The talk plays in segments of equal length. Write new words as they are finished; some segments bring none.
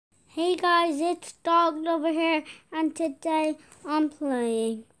Hey guys, it's Dog Lover here, and today I'm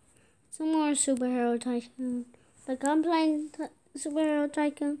playing some more Superhero Tycoon. Like I'm playing Superhero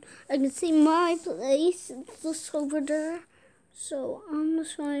Tycoon. I can see my place, it's just over there. So I'm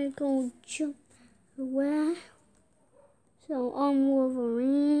just going to go jump away. So I'm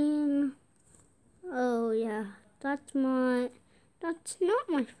Wolverine. Oh yeah, that's not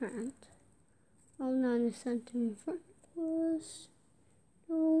my friend. Hold on a second, friend was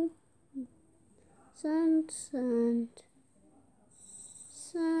no. Sand, sand,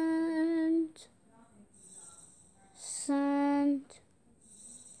 sand, sand,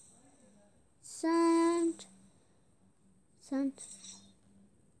 sand, sand.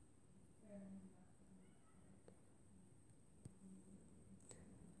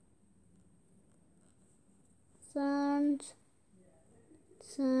 Sand,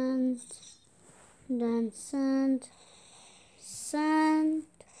 sand, then sand, sand,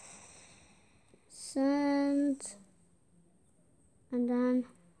 sand, and then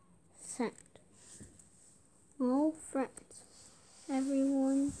sand. All friends,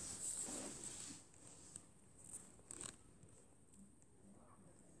 everyone.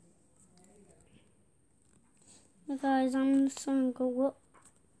 Guys, I'm just gonna go up.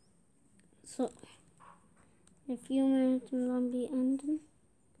 So, in a few minutes, I'm gonna be ending.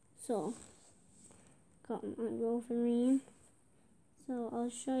 So, got my Wolverine. So, I'll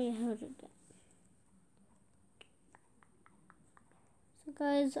show you how to get. So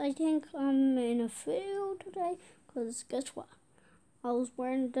guys, I think I'm in a video today, because guess what? I was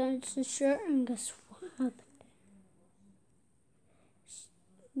wearing a dancing shirt, and guess what happened?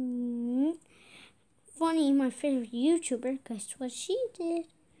 Funny, my favorite YouTuber, guess what she did?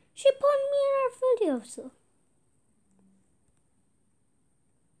 She put me in her video, so.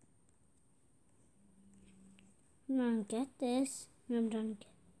 I'm gonna get this, and I'm gonna get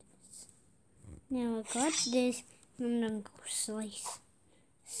this. Now I got this, and I'm gonna go slice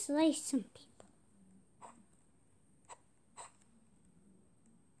some people.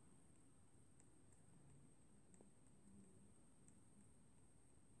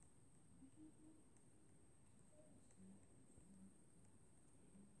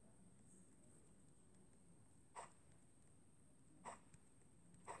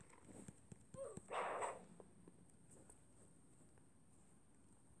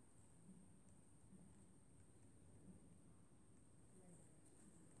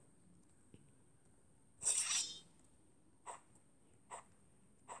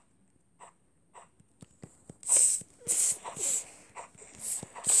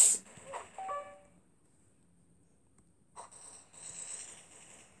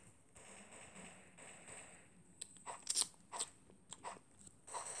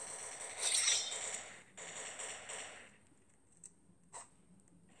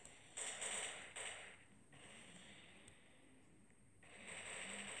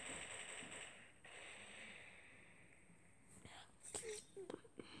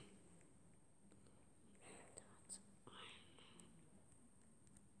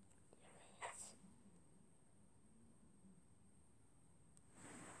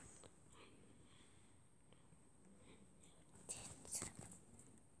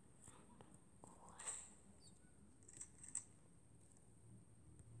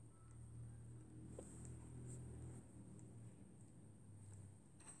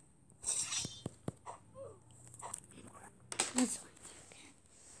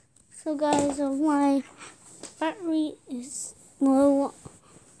 So guys, my battery is low.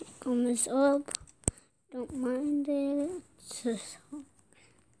 Comes up. Don't mind it. Just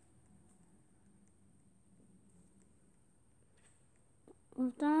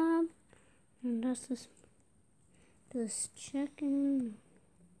of that, and that's just checking.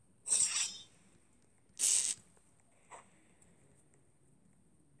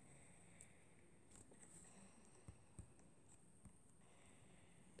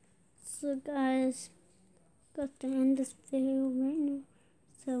 So guys, got to end this video right now.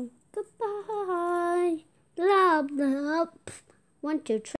 So goodbye. Blah blah. 1, 2, 3.